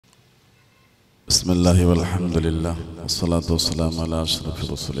ബിസ്മില്ലാഹി വൽഹംദുലില്ലാഹ് വസ്സലാത്തു വസ്സലാമു അലാ അഷ്റഫി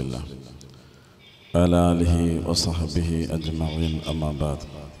റസൂലില്ലാഹ് വഅലാ ആലിഹി വസഹബിഹി അജ്മഈൻ അമ്മാ ബഅദ്.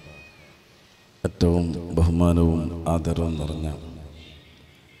 ഏറ്റവും ബഹുമാനവും ആദരവും നിറഞ്ഞ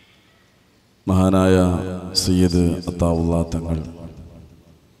മഹാനായ സയ്യിദ് അത്താഉല്ലാ തങ്ങൾ,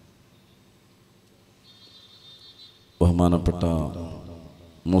 ബഹുമാനപ്പെട്ട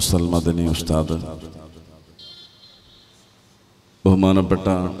മൂസൽ മദനി ഉസ്താദ്, ബഹുമാനപ്പെട്ട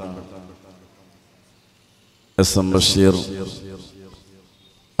എസ്.എം. ബഷീർ,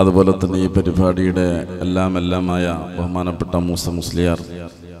 അതുപോലെ തന്നെ ഈ പരിപാടിയുടെ എല്ലാമായ ബഹുമാനപ്പെട്ട മൂസ മുസ്ലിയാർ,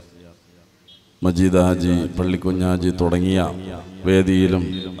 മജീദ് ഹാജി, പള്ളിക്കുഞ്ഞാജി തുടങ്ങിയ വേദിയിലും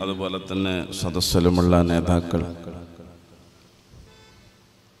അതുപോലെ തന്നെ സദസ്സിലുമുള്ള നേതാക്കൾ,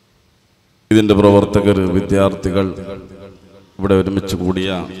 ഇതിൻ്റെ പ്രവർത്തകർ, വിദ്യാർത്ഥികൾ, ഇവിടെ ഒരുമിച്ച്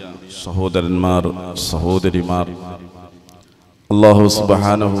കൂടിയ സഹോദരന്മാർ, സഹോദരിമാർ, അല്ലാഹു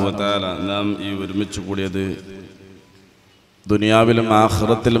സുബ്ഹാനഹു വ തആല നാം ഈ ഒരുമിച്ച് കൂടിയത് ദുനിയാവിലും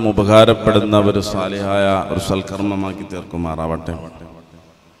ആഖിറത്തിലും ഉപകാരപ്പെടുന്ന ഒരു സാലിഹായ ഒരു സൽക്കർമ്മമാക്കി തീർക്കുമാറാവട്ടെ.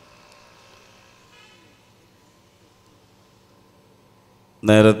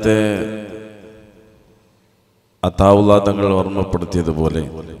 നേരത്തെ അത്താഉല്ലാ തങ്ങൾ ഓർമ്മപ്പെടുത്തിയതുപോലെ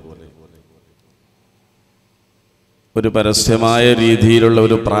ഒരു പരസ്യമായ രീതിയിലുള്ള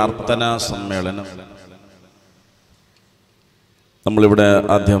ഒരു പ്രാർത്ഥനാ സമ്മേളനം നമ്മളിവിടെ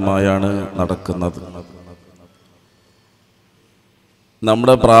ആദ്യമായാണ് നടക്കുന്നത്.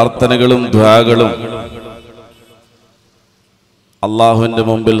 നമ്മുടെ പ്രാർത്ഥനകളും ദ്വാകളും അള്ളാഹുവിൻ്റെ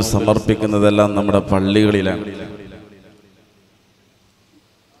മുമ്പിൽ സമർപ്പിക്കുന്നതെല്ലാം നമ്മുടെ പള്ളികളിലാണ്.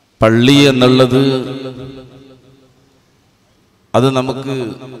 പള്ളി എന്നുള്ളത് അത് നമുക്ക്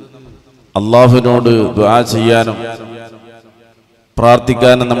അള്ളാഹുവിനോട് ദുആ ചെയ്യാനും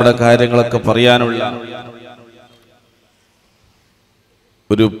പ്രാർത്ഥിക്കാനും നമ്മുടെ കാര്യങ്ങളൊക്കെ പറയാനുള്ള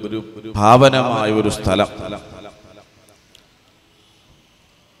ഒരു ഭാവനമായ ഒരു സ്ഥലം.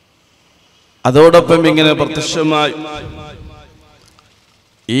 അതോടൊപ്പം ഇങ്ങനെ പ്രത്യക്ഷമായി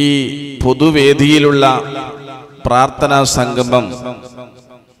ഈ പൊതുവേദിയിലുള്ള പ്രാർത്ഥനാ സംഗമം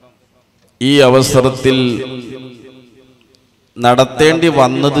ഈ അവസരത്തിൽ നടത്തേണ്ടി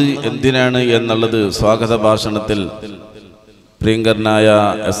വന്നത് എന്തിനാണ് എന്നുള്ളത് സ്വാഗത ഭാഷണത്തിൽ പ്രിയങ്കരനായ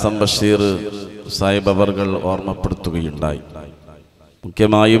എസ്.എം. ബഷീർ സാഹിബ് അവർകൾ ഓർമ്മപ്പെടുത്തുകയുണ്ടായി.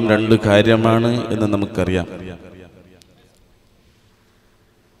 മുഖ്യമായും രണ്ട് കാര്യമാണ് എന്ന് നമുക്കറിയാം.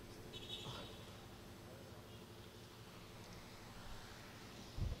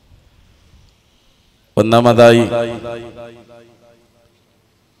 ഒന്നാമതായി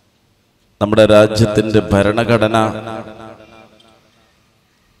നമ്മുടെ രാജ്യത്തിൻ്റെ ഭരണഘടന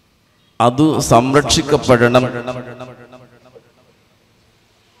അത് സംരക്ഷിക്കപ്പെടണം.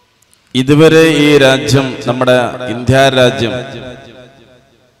 ഇതുവരെ ഈ രാജ്യം, നമ്മുടെ ഇന്ത്യ രാജ്യം,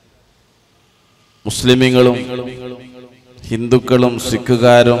 മുസ്ലിമീങ്ങളും ഹിന്ദുക്കളും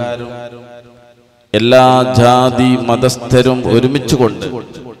സിഖുകാരും എല്ലാ ജാതി മതസ്ഥരും ഒരുമിച്ചുകൊണ്ട്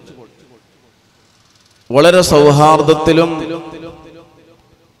വളരെ സൗഹാർദ്ദത്തിലും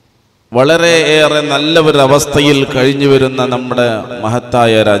വളരെയേറെ നല്ല ഒരു അവസ്ഥയിൽ കഴിഞ്ഞു വരുന്ന നമ്മുടെ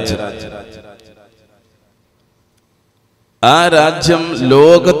മഹത്തായ രാജ്യം, ആ രാജ്യം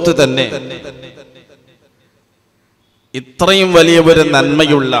ലോകത്ത് തന്നെ ഇത്രയും വലിയ ഒരു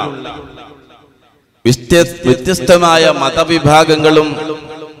നന്മയുള്ള വ്യത്യസ്തമായ മതവിഭാഗങ്ങളും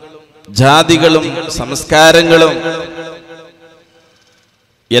ജാതികളും സംസ്കാരങ്ങളും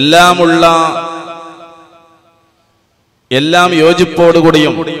എല്ലാം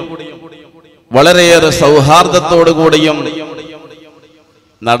യോജിപ്പോടുകൂടിയും വളരെയേറെ സൗഹാർദ്ദത്തോടുകൂടിയും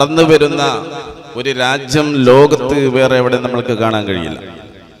നടന്നു വരുന്ന ഒരു രാജ്യം ലോകത്ത് വേറെ എവിടെ നമ്മൾക്ക് കാണാൻ കഴിയില്ല.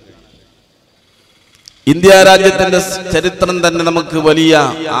 ഇന്ത്യ രാജ്യത്തിന്റെ ചരിത്രം തന്നെ നമുക്ക് വലിയ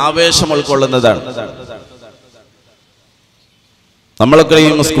ആവേശം ഉൾക്കൊള്ളുന്നതാണ്. നമ്മളൊക്കെ ഈ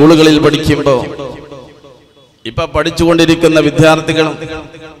സ്കൂളുകളിൽ പഠിക്കുമ്പോൾ ഇപ്പൊ പഠിച്ചുകൊണ്ടിരിക്കുന്ന വിദ്യാർത്ഥികളും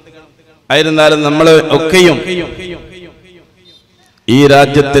ആയിരുന്നാലും നമ്മളെ ഒക്കെയും ഈ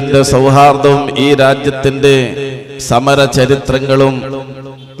രാജ്യത്തിന്റെ സൗഹാർദ്ദവും ഈ രാജ്യത്തിന്റെ സമര ചരിത്രങ്ങളും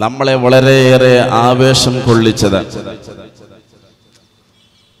നമ്മളെ വളരെയേറെ ആവേശം കൊള്ളിച്ചതാണ്.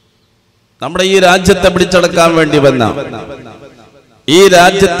 നമ്മുടെ ഈ രാജ്യത്തെ പിടിച്ചടക്കാൻ വേണ്ടി വന്ന, ഈ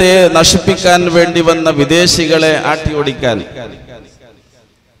രാജ്യത്തെ നശിപ്പിക്കാൻ വേണ്ടി വന്ന വിദേശികളെ ആട്ടിയോടിക്കാൻ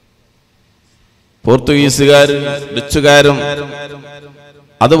പോർത്തുഗീസുകാരും ഡച്ചുകാരും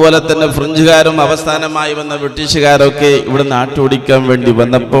അതുപോലെ തന്നെ ഫ്രഞ്ചുകാരും അവസാനമായി വന്ന ബ്രിട്ടീഷുകാരൊക്കെ ഇവിടെ ആട്ടിയോടിക്കാൻ വേണ്ടി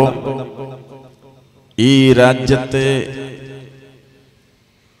വന്നപ്പോ ഈ രാജ്യത്തെ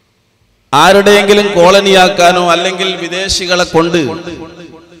ആരുടെയെങ്കിലും കോളനിയാക്കാനോ അല്ലെങ്കിൽ വിദേശികളെ കൊണ്ട്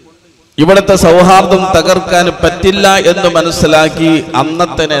ഇവിടുത്തെ സൗഹാർദ്ദം തകർക്കാൻ പറ്റില്ല എന്ന് മനസ്സിലാക്കി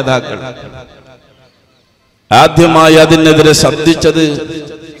അന്നത്തെ നേതാക്കൾ ആദ്യമായി അതിനെതിരെ ശബ്ദിച്ചത്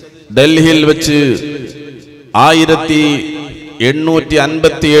ഡൽഹിയിൽ വെച്ച്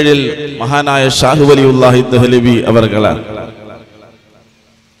 1857 മഹാനായ ഷാഹ് വലിയുല്ലാഹി ദഹ്ലവി അവർകളാണ്.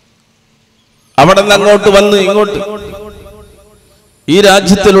 അവിടെ നിന്ന് അങ്ങോട്ട് വന്ന് ഇങ്ങോട്ട് ഈ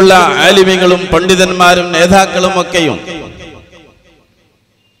രാജ്യത്തിലുള്ള ആലിമികളും പണ്ഡിതന്മാരും നേതാക്കളും ഒക്കെയും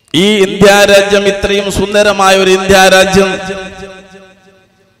ഈ ഇന്ത്യ രാജ്യം ഇത്രയും സുന്ദരമായ ഒരു ഇന്ത്യ രാജ്യം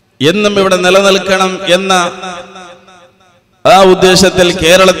എന്നും ഇവിടെ നിലനിൽക്കണം എന്ന ആ ഉദ്ദേശത്തിൽ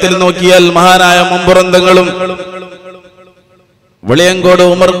കേരളത്തിൽ നോക്കിയാൽ മഹാനായ മുമ്പുറന്തങ്ങളും വെളിയങ്കോട്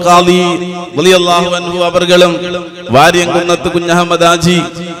ഉമർ ഖാദി റളിയല്ലാഹു അൻഹു അവർകളും വാര്യംകുന്നത്ത് കുഞ്ഞഹമ്മദ് ആജി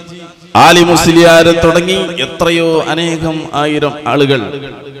ആലി മുസ്ലിയാർ തുടങ്ങി എത്രയോ അനേകം ആയിരം ആളുകൾ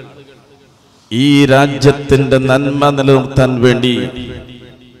ഈ രാജ്യത്തിന്റെ നന്മ നിലനിർത്താൻ വേണ്ടി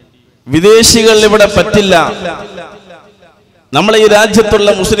വിദേശികൾ ഇവിടെ പറ്റില്ല, നമ്മളെ ഈ രാജ്യത്തുള്ള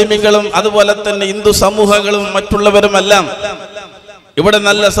മുസ്ലിമീങ്ങളും അതുപോലെ തന്നെ ഹിന്ദു സമൂഹങ്ങളും മറ്റുള്ളവരുമെല്ലാം ഇവിടെ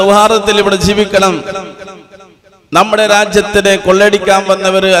നല്ല സൗഹാർദ്ദത്തിൽ ഇവിടെ ജീവിക്കണം, നമ്മുടെ രാജ്യത്തിനെ കൊള്ളടിക്കാൻ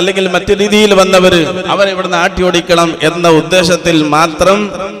വന്നവര് അല്ലെങ്കിൽ മറ്റു രീതിയിൽ വന്നവര് അവരെ ഇവിടുന്ന് ആട്ടിയോടിക്കണം എന്ന ഉദ്ദേശത്തിൽ മാത്രം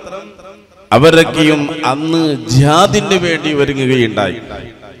അവരൊക്കെയും അന്ന് ജിഹാദിന് വേണ്ടി ഒരുങ്ങുകയുണ്ടായി.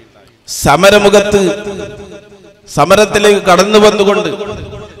 സമരമുഖത്ത് സമരത്തിലേക്ക് കടന്നു വന്നുകൊണ്ട്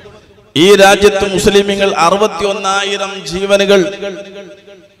ഈ രാജ്യത്ത് മുസ്ലിമീങ്ങൾ 61,000 ജീവനുകൾ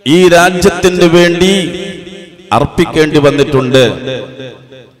ഈ രാജ്യത്തിന് വേണ്ടി അർപ്പിക്കേണ്ടി വന്നിട്ടുണ്ട്.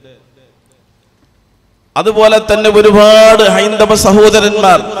 അതുപോലെ തന്നെ ഒരുപാട് ഹൈന്ദവ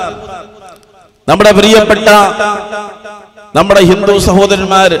സഹോദരന്മാർ, നമ്മുടെ പ്രിയപ്പെട്ട നമ്മുടെ ഹിന്ദു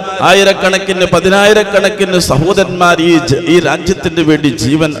സഹോദരന്മാർ, ആയിരക്കണക്കിന് പതിനായിരക്കണക്കിന് സഹോദരന്മാർ ഈ രാജ്യത്തിന് വേണ്ടി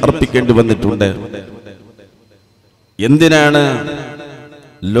ജീവൻ അർപ്പിക്കേണ്ടി വന്നിട്ടുണ്ട്. എന്തിനാണ്?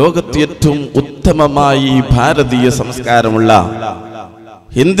 ലോകത്ത് ഏറ്റവും ഉത്തമമായി ഭാരതീയ സംസ്കാരമുള്ള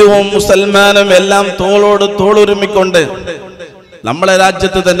ഹിന്ദുവും മുസൽമാനും എല്ലാം തോളോട് തോളൊരുമിക്കൊണ്ട് നമ്മളെ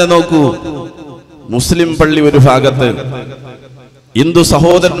രാജ്യത്ത് തന്നെ നോക്കൂ, മുസ്ലിം പള്ളി ഒരു ഭാഗത്ത്, ഹിന്ദു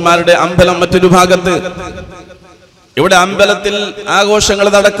സഹോദരന്മാരുടെ അമ്പലം മറ്റൊരു ഭാഗത്ത്. ഇവിടെ അമ്പലത്തിൽ ആഘോഷങ്ങൾ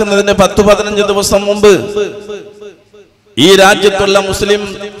നടക്കുന്നതിന് 10-15 ദിവസം മുമ്പ് ഈ രാജ്യത്തുള്ള മുസ്ലിം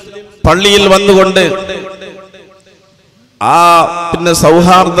പള്ളിയിൽ വന്നുകൊണ്ട് ആ പിന്നെ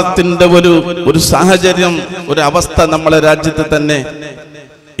സൗഹാർദ്ദത്തിന്റെ ഒരു സാഹചര്യം, ഒരു അവസ്ഥ നമ്മളെ രാജ്യത്ത് തന്നെ,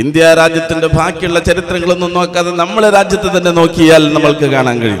 ഇന്ത്യ രാജ്യത്തിന്റെ ബാക്കിയുള്ള ചരിത്രങ്ങളൊന്നും നോക്കാതെ നമ്മളെ രാജ്യത്ത് തന്നെ നോക്കിയാൽ നമ്മൾക്ക്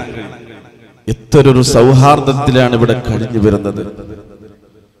കാണാൻ കഴിയും എത്രയൊരു സൗഹാർദ്ദത്തിലാണ് ഇവിടെ കഴിഞ്ഞു വരുന്നത്.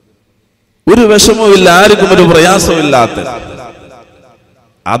 ഒരു വിഷമവുമില്ല, ആർക്കും ഒരു പ്രയാസമില്ലാത്ത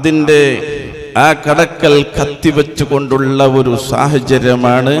അതിന്റെ ആ കടക്കൽ കത്തിവെച്ചുകൊണ്ടുള്ള ഒരു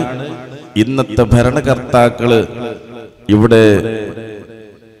സാഹചര്യമാണ് ഇന്നത്തെ ഭരണകർത്താക്കള് ഇവിടെ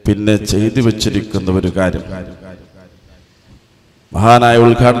പിന്നെ ചെയ്തു വെച്ചിരിക്കുന്ന ഒരു കാര്യം. മഹാനായ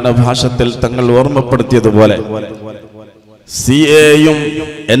ഉദ്ഘാടന ഭാഷത്തിൽ തങ്ങൾ ഓർമ്മപ്പെടുത്തിയതുപോലെ CAA-യും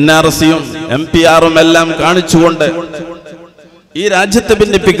NRC-യും MPR-ഉം എല്ലാം കാണിച്ചുകൊണ്ട് ഈ രാജ്യത്തെ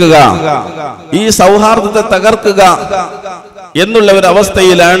ഭിന്നിപ്പിക്കുക, ഈ സൗഹാർദ്ദത്തെ തകർക്കുക എന്നുള്ള ഒരു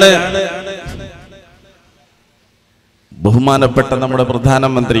അവസ്ഥയിലാണ് ബഹുമാനപ്പെട്ട നമ്മുടെ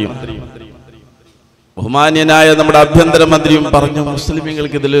പ്രധാനമന്ത്രിയും ബഹുമാന്യനായ നമ്മുടെ ആഭ്യന്തരമന്ത്രിയും പറഞ്ഞു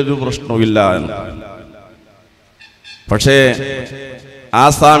മുസ്ലിമീങ്ങൾക്ക് ഇതിലൊരു പ്രശ്നവുമില്ല എന്ന്. പക്ഷേ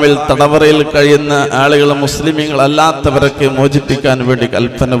ആസാമിൽ തടവറയിൽ കഴിയുന്ന ആളുകൾ മുസ്ലിമീങ്ങൾ അല്ലാത്തവരൊക്കെ മോചിപ്പിക്കാൻ വേണ്ടി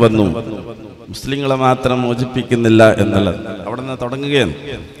കൽപ്പന വന്നു. മുസ്ലിങ്ങളെ മാത്രം മോചിപ്പിക്കുന്നില്ല എന്നുള്ളത് അവിടെ നിന്ന് തുടങ്ങുകയാണ്.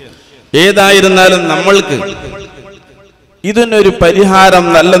 ഏതായിരുന്നാലും നമ്മൾക്ക് ഇതിനൊരു പരിഹാരം,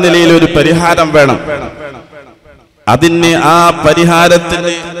 നല്ല നിലയിൽ ഒരു പരിഹാരം വേണം. അതിന് ആ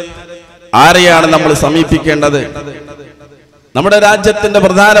പരിഹാരത്തിന് ആരെയാണ് നമ്മൾ സമീപിക്കേണ്ടത്? നമ്മുടെ രാജ്യത്തിന്റെ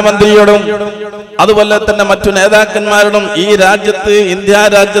പ്രധാനമന്ത്രിയോടും അതുപോലെ തന്നെ മറ്റു നേതാക്കന്മാരോടും ഈ രാജ്യത്ത്, ഇന്ത്യ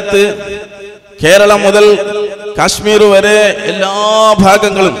രാജ്യത്ത്, കേരളം മുതൽ കാശ്മീർ വരെ എല്ലാ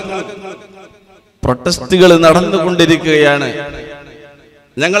ഭാഗങ്ങളും പ്രൊട്ടസ്റ്റുകൾ നടന്നുകൊണ്ടിരിക്കുകയാണ്.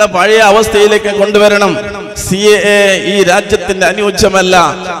 ഞങ്ങളെ പഴയ അവസ്ഥയിലേക്ക് കൊണ്ടുവരണം. CAA ഈ രാജ്യത്തിന്റെ അനുയോജ്യമല്ല.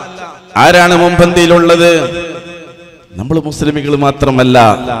 ആരാണ് മുൻപന്തിയിലുള്ളത്? നമ്മൾ മുസ്ലിമുകൾ മാത്രമല്ല,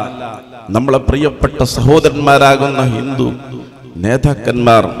 നമ്മളെ പ്രിയപ്പെട്ട സഹോദരന്മാരാകുന്ന ഹിന്ദു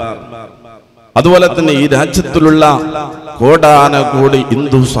നേതാക്കന്മാർ, അതുപോലെ തന്നെ ഈ രാജ്യത്തിലുള്ള കോടാനകോടി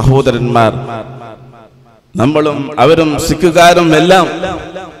ഹിന്ദു സഹോദരന്മാർ, നമ്മളും അവരും സിഖുകാരും എല്ലാം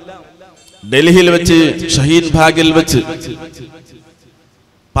ഡൽഹിയിൽ വെച്ച്, ഷഹീൻ ബാഗിൽ വെച്ച്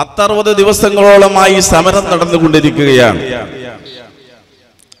 10-60 ദിവസങ്ങളോളമായി സമരം നടന്നുകൊണ്ടിരിക്കുകയാണ്.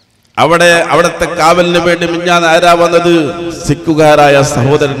 അവിടത്തെ കാവലിന് വേണ്ടി മിഞ്ഞാന്ന് ആരാ വന്നത്? സിഖുകാരായ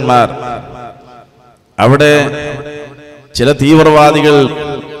സഹോദരന്മാർ. അവിടെ ചില തീവ്രവാദികൾ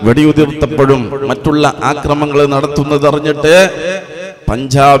വെടിയുതിർത്തപ്പോഴും മറ്റുള്ള ആക്രമണങ്ങൾ നടത്തുന്നത് അറിഞ്ഞിട്ട്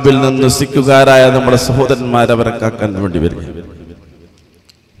പഞ്ചാബിൽ നിന്ന് സിഖുകാരായ നമ്മുടെ സഹോദരന്മാരെ അവരെ കാക്കാൻ വേണ്ടി വരിക.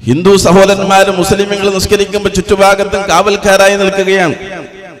 ഹിന്ദു സഹോദരന്മാര് മുസ്ലിമുകൾ നിസ്കരിക്കുമ്പോൾ ചുറ്റുഭാഗത്തും കാവൽക്കാരായി നിൽക്കുകയാണ്.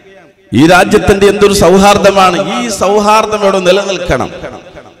 ഈ രാജ്യത്തിന്റെ എന്തൊരു സൗഹാർദ്ദമാണ്! ഈ സൗഹാർദ്ദം ഇവിടെ നിലനിൽക്കണം.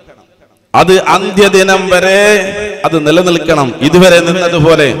 അത് അന്ത്യദിനം വരെ അത് നിലനിൽക്കണം. ഇതുവരെ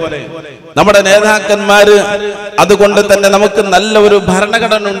നിന്നതുപോലെ നമ്മുടെ നേതാക്കന്മാര് അതുകൊണ്ട് തന്നെ നമുക്ക് നല്ല ഒരു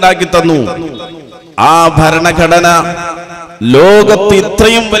ഭരണഘടന ഉണ്ടാക്കി തന്നു. ആ ഭരണഘടന ലോകത്ത്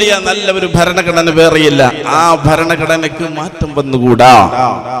ഇത്രയും വലിയ നല്ല ഒരു ഭരണഘടന വേറെയില്ല. ആ ഭരണഘടനയ്ക്ക് മാറ്റം വന്നുകൂടാ,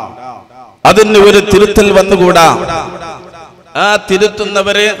 അതിന് ഒരു തിരുത്തൽ വന്നുകൂടാ. ആ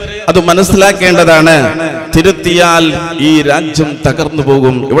തിരുത്തുന്നവര് അത് മനസ്സിലാക്കേണ്ടതാണ്. തിരുത്തിയാൽ ഈ രാജ്യം തകർന്നു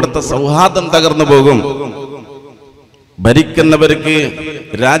പോകും, ഇവിടുത്തെ സൗഹാർദ്ദം തകർന്നു പോകും. ഭരിക്കുന്നവർക്ക്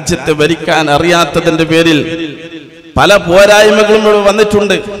രാജ്യത്തെ ഭരിക്കാൻ അറിയാത്തതിന്റെ പേരിൽ പല പോരായ്മകളും ഇവിടെ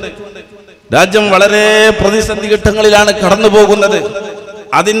വന്നിട്ടുണ്ട്. രാജ്യം വളരെ പ്രതിസന്ധി ഘട്ടങ്ങളിലാണ് കടന്നു പോകുന്നത്.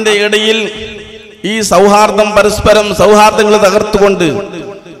 അതിന്റെ ഇടയിൽ ഈ സൗഹാർദ്ദം, പരസ്പരം സൗഹാർദ്ദങ്ങൾ തകർത്തുകൊണ്ട്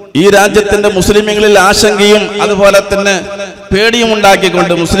ഈ രാജ്യത്തിന്റെ മുസ്ലിമുകളിൽ ആശങ്കയും അതുപോലെ തന്നെ പേടിയും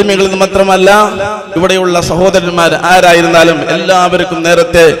ഉണ്ടാക്കിക്കൊണ്ട്, മുസ്ലിമുകളിൽ മാത്രമല്ല ഇവിടെയുള്ള സഹോദരന്മാർ ആരായിരുന്നാലും എല്ലാവർക്കും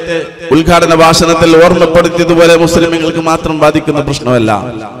നേരത്തെ ഉദ്ഘാടന ഭാഷണത്തിൽ ഓർമ്മപ്പെടുത്തിയതുപോലെ മുസ്ലിമുകൾക്ക് മാത്രം ബാധിക്കുന്ന പ്രശ്നമല്ല,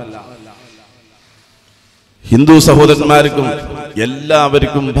 ഹിന്ദു സഹോദരന്മാർക്കും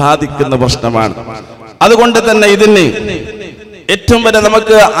എല്ലാവർക്കും ബാധിക്കുന്ന പ്രശ്നമാണ്. അതുകൊണ്ട് തന്നെ ഇതിന് ഏറ്റവും വരെ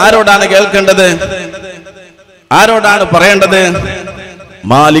നമുക്ക് ആരോടാണ് കേൾക്കേണ്ടത്, ആരോടാണ് പറയേണ്ടത്?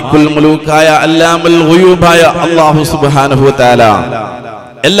 മാലിക്കുൽ മുലൂക്കായ അല്ലാമുൽ ഗുയൂബായ അല്ലാഹു സുബ്ഹാനഹു വ തആല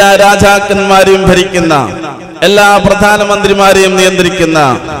എല്ലാ രാജാക്കന്മാരെയും ഭരിക്കുന്ന, എല്ലാ പ്രധാനമന്ത്രിമാരെയും നിയന്ത്രിക്കുന്ന,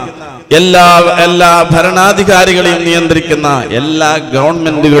 എല്ലാ ഭരണാധികാരികളെയും നിയന്ത്രിക്കുന്ന, എല്ലാ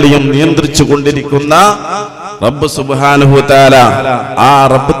ഗവൺമെന്റുകളെയും നിയന്ത്രിച്ചു കൊണ്ടിരിക്കുന്ന റബ്ബ് സുബ്ഹാനഹു വ തആല, ആ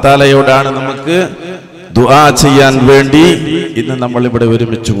റബ്ബ് തആലയോടാണ് നമുക്ക് ദുആ ചെയ്യാൻ വേണ്ടി ഇന്ന് നമ്മൾ ഇവിടെ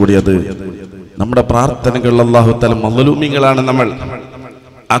ഒരുമിച്ച് കൂടിയത്. നമ്മുടെ പ്രാർത്ഥനകൾ അല്ലാഹു തആല, മദ്ലൂമികളാണ് നമ്മൾ,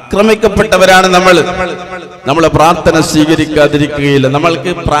 ആക്രമിക്കപ്പെട്ടവരാണ് നമ്മൾ. നമ്മളെ പ്രാർത്ഥന സ്വീകരിക്കാതിരിക്കുകയില്ല.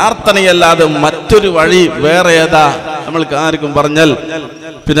 നമ്മൾക്ക് പ്രാർത്ഥനയല്ലാതെ മറ്റൊരു വഴി വേറെ ഏതാ നമ്മൾക്ക് ആർക്കും പറഞ്ഞാൽ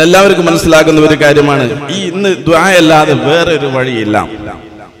പിന്നെ എല്ലാവർക്കും മനസ്സിലാകുന്ന ഒരു കാര്യമാണ്. ഈ ഇന്ന് ദുആ അല്ലാതെ വേറെ ഒരു വഴിയില്ല.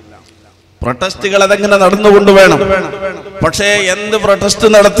 പ്രൊട്ടസ്റ്റുകൾ അതെങ്ങനെ നടന്നുകൊണ്ട് വേണം. പക്ഷേ എന്ത് പ്രൊട്ടസ്റ്റ്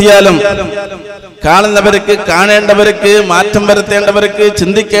നടത്തിയാലും കാണുന്നവർക്ക്, കാണേണ്ടവർക്ക്, മാറ്റം വരുത്തേണ്ടവർക്ക്,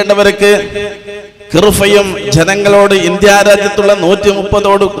 ചിന്തിക്കേണ്ടവർക്ക് കിർഫയും ജനങ്ങളോട്, ഇന്ത്യ രാജ്യത്തുള്ള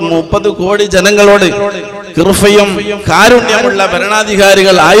 130 കോടി ജനങ്ങളോട് കിർഫയും കാരുണ്യമുള്ള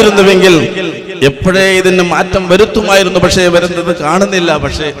ഭരണാധികാരികൾ ആയിരുന്നുവെങ്കിൽ എപ്പോഴേ ഇതിന് മാറ്റം വരുത്തുമായിരുന്നു. പക്ഷേ വരുന്നത് കാണുന്നില്ല.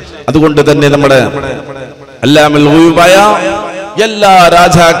 പക്ഷേ അതുകൊണ്ട് തന്നെ നമ്മുടെ അല്ലാമുൽ ഗുയൂബായ എല്ലാ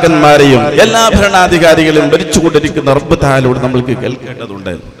രാജാക്കന്മാരെയും എല്ലാ ഭരണാധികാരികളെയും ഭരിച്ചുകൊണ്ടിരിക്കുന്ന റബ്ബ് തആലയോട് നമ്മൾക്ക്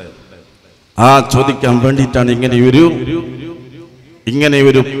കേൾക്കേണ്ടതുണ്ട്. ആ ചോദിക്കാൻ വേണ്ടിയിട്ടാണ്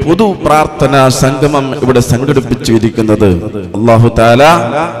ഇങ്ങനെയൊരു പൊതു പ്രാർത്ഥനാ സംഗമം ഇവിടെ സംഘടിപ്പിച്ചിരിക്കുന്നത്. അല്ലാഹു തആല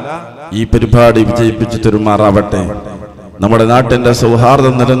ഈ പരിപാടി വിജയിപ്പിച്ചു തരുമാറാവട്ടെ. നമ്മുടെ നാട്ടിന്റെ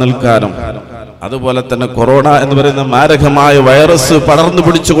സൗഹാർദ്ദം നിലനിൽക്കാനും അതുപോലെ തന്നെ കൊറോണ എന്ന് പറയുന്ന മാരകമായ വൈറസ് പടർന്നു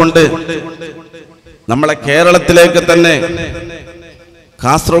പിടിച്ചുകൊണ്ട് നമ്മളെ കേരളത്തിലേക്ക് തന്നെ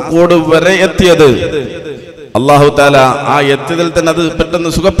കാസർഗോഡ് വരെ എത്തിയത്, അല്ലാഹു തആല ആ എത്തിയതിൽ തന്നെ അത് പെട്ടെന്ന്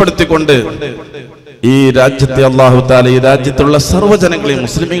സുഖപ്പെടുത്തിക്കൊണ്ട് ഈ രാജ്യത്തെ അല്ലാഹു തആല, ഈ രാജ്യത്തുള്ള സർവ്വജനങ്ങളെയും,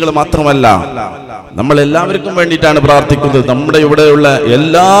 മുസ്ലിമീങ്ങൾ മാത്രമല്ല നമ്മൾ എല്ലാവർക്കും വേണ്ടിയിട്ടാണ് പ്രാർത്ഥിക്കുന്നത്. നമ്മുടെ ഇവിടെയുള്ള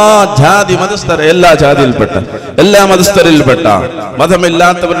എല്ലാ ജാതി മതസ്ഥർ, എല്ലാ ജാതിയിൽപ്പെട്ട, എല്ലാ മതസ്ഥരിൽപ്പെട്ട,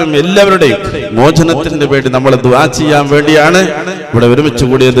 മതമില്ലാത്തവരും എല്ലാവരുടെയും മോചനത്തിന് വേണ്ടി നമ്മൾ ദുആ ചെയ്യാൻ വേണ്ടിയാണ് ഇവിടെ ഒരുമിച്ച്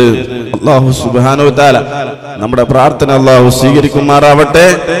കൂടിയത്. അല്ലാഹു സുബ്ഹാനഹു വ തആല നമ്മുടെ പ്രാർത്ഥന അല്ലാഹു സ്വീകരിക്കുമാറാവട്ടെ,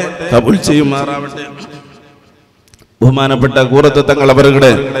 കബൂൽ ചെയ്യുമാറാവട്ടെ. ബഹുമാനപ്പെട്ട കൂറത്ത് തങ്ങൾ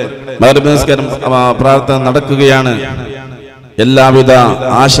അവരുടെ മഗ്‌രിബ് നിസ്കാരം പ്രാർത്ഥന നടക്കുകയാണ്. എല്ലാവിധ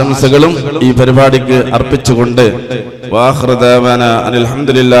ആശംസകളും ഈ പരിപാടിക്ക് അർപ്പിച്ചുകൊണ്ട് വാഖിറു ദഅവാനാ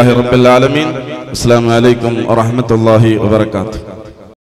അൽഹംദുലില്ലാഹി റബ്ബിൽ ആലമീൻ. അസ്സലാമു അലൈക്കും വറഹ്മത്തുള്ളാഹി വബറകാതുഹു.